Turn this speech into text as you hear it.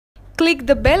Click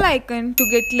the bell icon to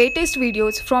get latest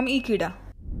videos from Ekeeda.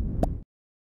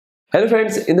 Hello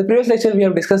friends, in the previous lecture we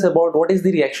have discussed about what is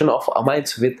the reaction of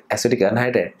amines with acetic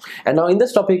anhydride, and now in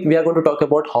this topic we are going to talk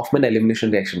about Hoffmann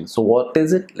elimination reaction. So what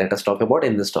is it? Let us talk about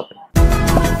in this topic.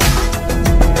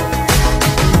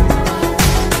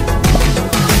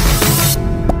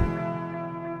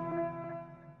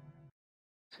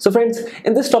 So friends,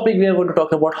 in this topic we are going to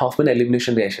talk about Hoffmann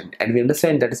elimination reaction, and we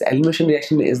understand that elimination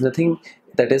reaction is nothing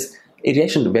that is a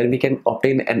reaction where we can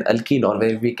obtain an alkene or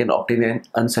where we can obtain an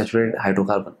unsaturated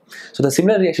hydrocarbon. So the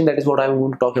similar reaction, that is what I am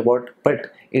going to talk about,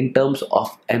 but in terms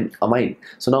of an amine.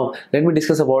 So now let me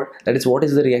discuss about that is what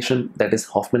is the reaction that is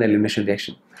Hoffmann elimination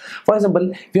reaction. For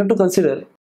example, we have to consider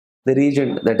the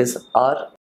reagent that is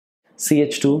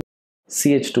RCH2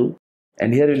 CH2,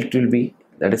 and here it will be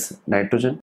that is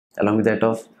nitrogen along with that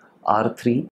of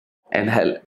R3 and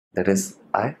Hel, that is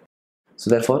I. So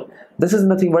therefore this is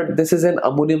nothing but this is an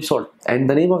ammonium salt, and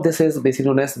the name of this is basically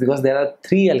known as, because there are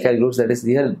three alkyl groups, that is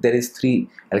here there is three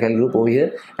alkyl group over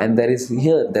here, and there is an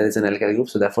alkyl group,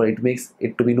 so therefore it makes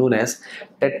it to be known as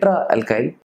tetra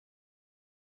alkyl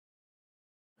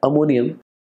ammonium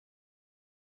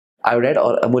iodide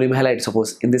or ammonium halide.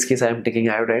 Suppose in this case I am taking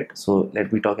iodide, so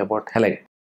let me talk about halide.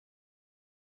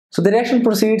 So the reaction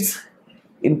proceeds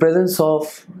in presence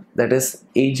of that is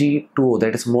Ag2O,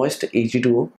 that is moist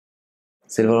Ag2O.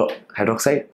 Silver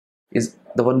hydroxide is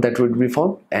the one that would be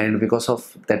formed, and because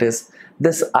of that is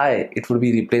this I, it would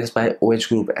be replaced by OH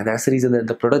group, and that's the reason that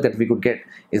the product that we could get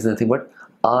is nothing but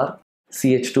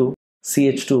RCH2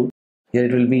 CH2. Here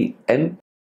it will be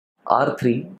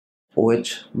NR3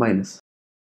 OH minus,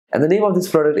 and the name of this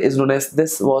product is known as,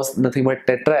 this was nothing but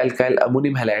tetra alkyl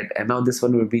ammonium halide, and now this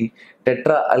one will be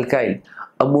tetra alkyl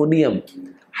ammonium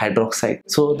hydroxide.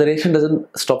 So the reaction doesn't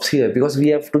stops here, because we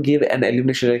have to give an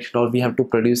elimination reaction, or we have to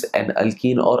produce an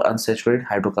alkene or unsaturated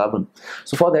hydrocarbon.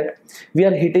 So for that we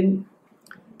are heating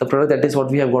the product, that is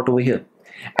what we have got over here,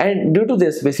 and due to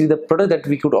this basically the product that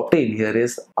we could obtain here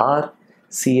is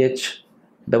RCH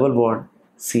double bond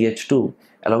CH2,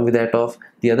 along with that of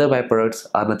the other byproducts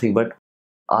are nothing but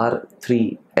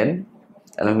R3N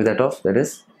along with that of that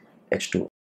is H2.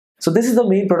 So this is the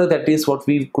main product, that is what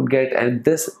we could get, and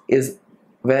this is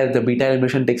where the beta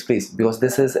elimination takes place, because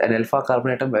this is an alpha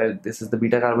carbon atom where this is the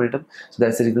beta carbon atom. So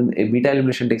that's the reason a beta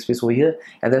elimination takes place over here,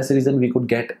 and that's the reason we could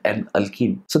get an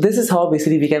alkene. So this is how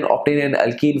basically we can obtain an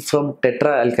alkene from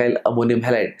tetra alkyl ammonium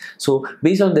halide. So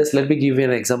based on this, let me give you an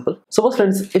example. Suppose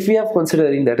friends, if we are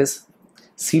considering that is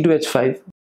C2H5,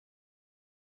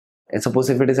 and suppose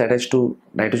if it is attached to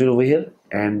nitrogen over here,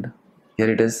 and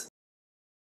here it is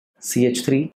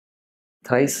CH3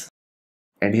 thrice,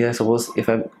 and here suppose if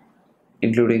I'm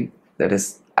including that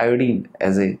is iodine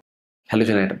as a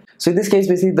halogen atom. So in this case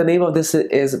basically the name of this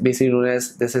is basically known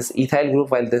as, this is ethyl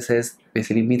group, while this is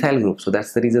basically methyl group. So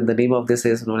that's the reason the name of this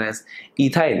is known as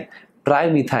ethyl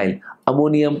trimethyl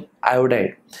ammonium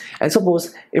iodide. And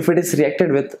suppose if it is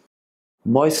reacted with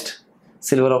moist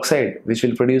silver oxide, which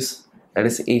will produce that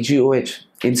is AgOH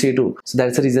in C2. So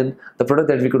that's the reason the product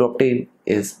that we could obtain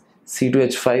is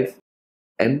C2H5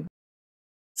 and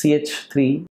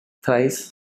CH3 thrice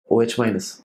OH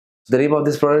minus. The name of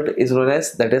this product is known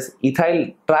as that is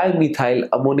ethyl trimethyl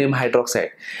ammonium hydroxide.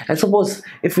 And suppose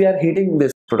if we are heating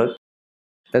this product,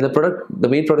 then the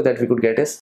main product that we could get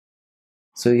is,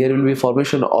 so here will be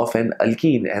formation of an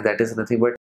alkene, and that is nothing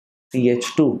but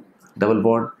CH2 double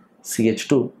bond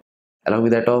CH2 along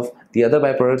with that of the other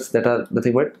byproducts that are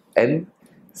nothing but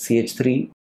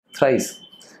NCH3 thrice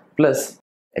plus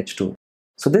H2.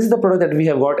 So this is the product that we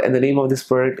have got, and the name of this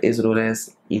product is known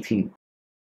as ethene.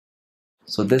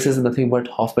 So this is nothing but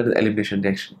Hoffmann elimination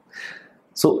reaction.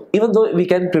 So even though we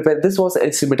can prepare, this was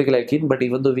a symmetrical alkene, but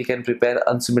even though we can prepare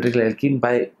unsymmetrical alkene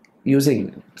by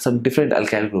using some different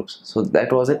alkyl groups. So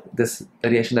that was it, this the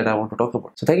reaction that I want to talk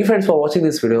about. So thank you friends for watching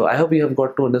this video. I hope you have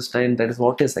got to understand that is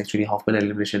what is actually Hoffmann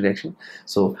elimination reaction.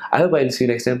 So I hope I will see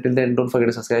you next time. Till then, don't forget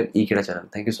to subscribe Ekeeda channel.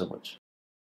 Thank you so much.